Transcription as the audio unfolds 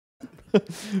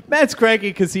Matt's cranky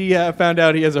because he found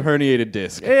out he has a herniated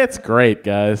disc. It's great,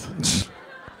 guys.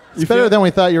 It's better than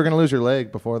we thought you were going to lose your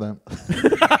leg before then.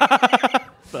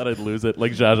 Thought I'd lose it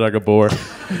like Zsa Zsa Gabor.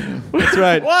 That's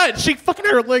right. What? She fucking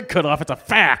had her leg cut off. It's a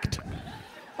fact.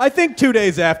 I think 2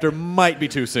 days after might be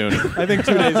too soon. I think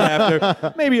 2 days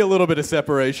after, maybe a little bit of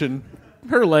separation.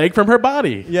 Her leg from her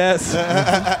body. Yes.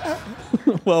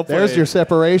 Well played. There's your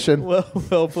separation.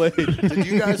 Well played. Did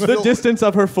you guys The feel, distance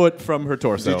of her foot from her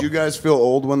torso. Did you guys feel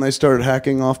old when they started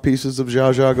hacking off pieces of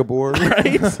Zsa Zsa Gabor?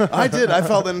 Right? I did. I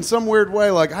felt in some weird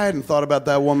way like I hadn't thought about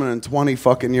that woman in 20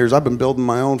 fucking years. I've been building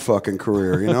my own fucking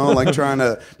career, you know, like trying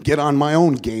to get on my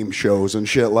own game shows and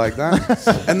shit like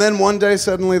that. And then one day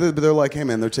suddenly they're like, "Hey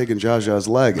man, they're taking Zsa Zsa's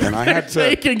leg," and I had to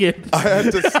Taking it. I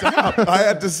had to stop. I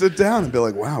had to sit down and be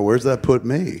like, "Wow, where's that put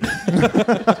me?"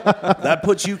 That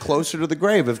puts you closer to the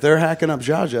grave. If they're hacking up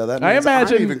Zsa Zsa, that means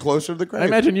I'm even closer to the grave. I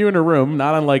imagine you in a room,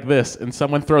 not unlike this, and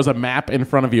someone throws a map in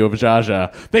front of you of Zsa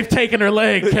Zsa. They've taken her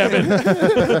leg, Kevin.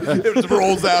 It just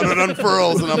rolls out and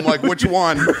unfurls, and I'm like, which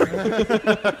one?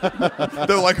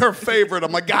 They're like, her favorite.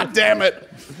 I'm like, God damn it.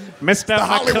 Mr. The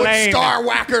Hollywood star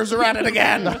whackers are at it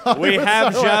again. We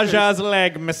have Zsa Zsa's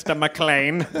leg, Mr.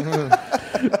 McLean.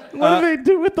 What do they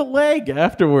do with the leg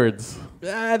afterwards?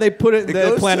 They put it in the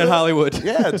goes Planet to- Hollywood.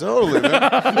 Yeah, totally. Man.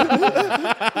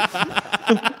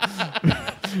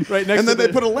 Right next And then to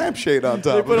they put a lampshade on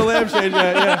top. They put a lampshade,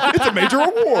 yeah. It's a major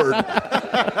award.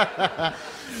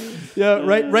 Yeah,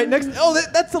 right next. Oh,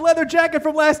 that's the leather jacket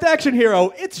from Last Action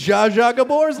Hero. It's Zsa Zsa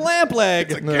Gabor's lamp leg.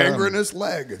 It's a gangrenous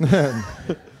leg.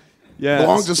 Yeah,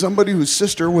 Belongs to somebody whose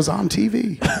sister was on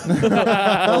TV.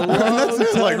 That's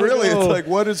it. Like, really, it's like,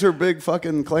 what is her big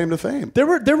fucking claim to fame? There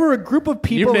were a group of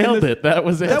people. You nailed it. That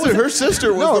was it. That's it. Her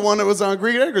sister was the one that was on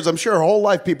Green Acres. I'm sure her whole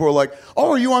life people were like, "Oh,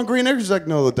 are you on Green Acres?" She's like,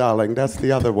 "No, darling, that's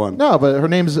the other one." No, but her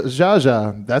name's Zsa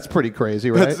Zsa. That's pretty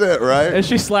crazy, right? That's it, right? And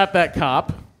she slapped that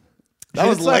cop. That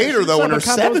was later, though, in her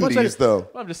 70s, though.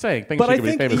 Well, I'm just saying, things But she I could be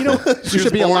think, famous you know, for. She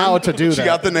should be allowed to do that. She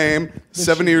got the name.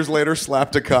 7 years later,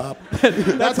 slapped a cop.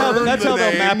 that's how they'll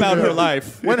map out her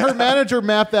life. When her manager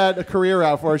mapped that career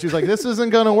out for her, she's like, "This isn't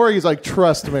going to work." He's like,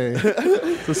 "Trust me." It's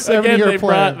a 7-year Again,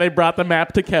 plan. they brought the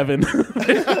map to Kevin.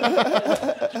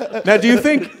 Now, do you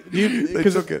think? They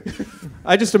took it.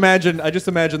 I just imagine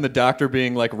the doctor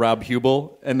being like Rob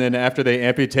Hubel, and then after they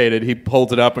amputate it, he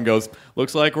holds it up and goes,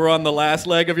 "Looks like we're on the last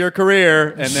leg of your career,"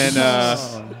 and then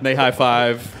they high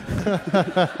five. Do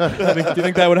you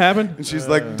think that would happen? And she's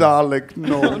like, "Darling,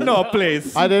 no. No,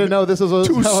 please. I didn't know this was a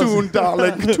Too soon,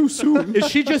 darling, too soon." Is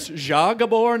she just Zsa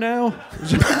Gabor now?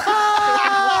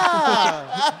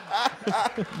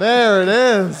 There it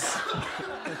is.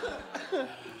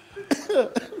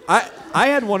 I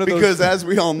had one of those. Because as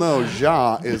we all know,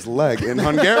 Zsa is leg in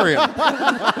Hungarian.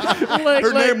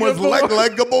 Her name was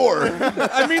Leg Gabor.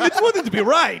 I mean, it wouldn't be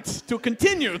right to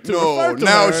continue to No, refer to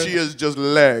now her. she is just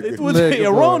leg. It would Leg be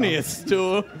Gabor. erroneous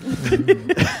to.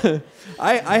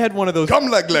 I had one of those. Come,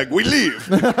 leg, we leave.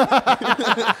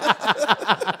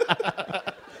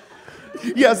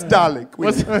 Yes, darling.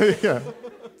 Was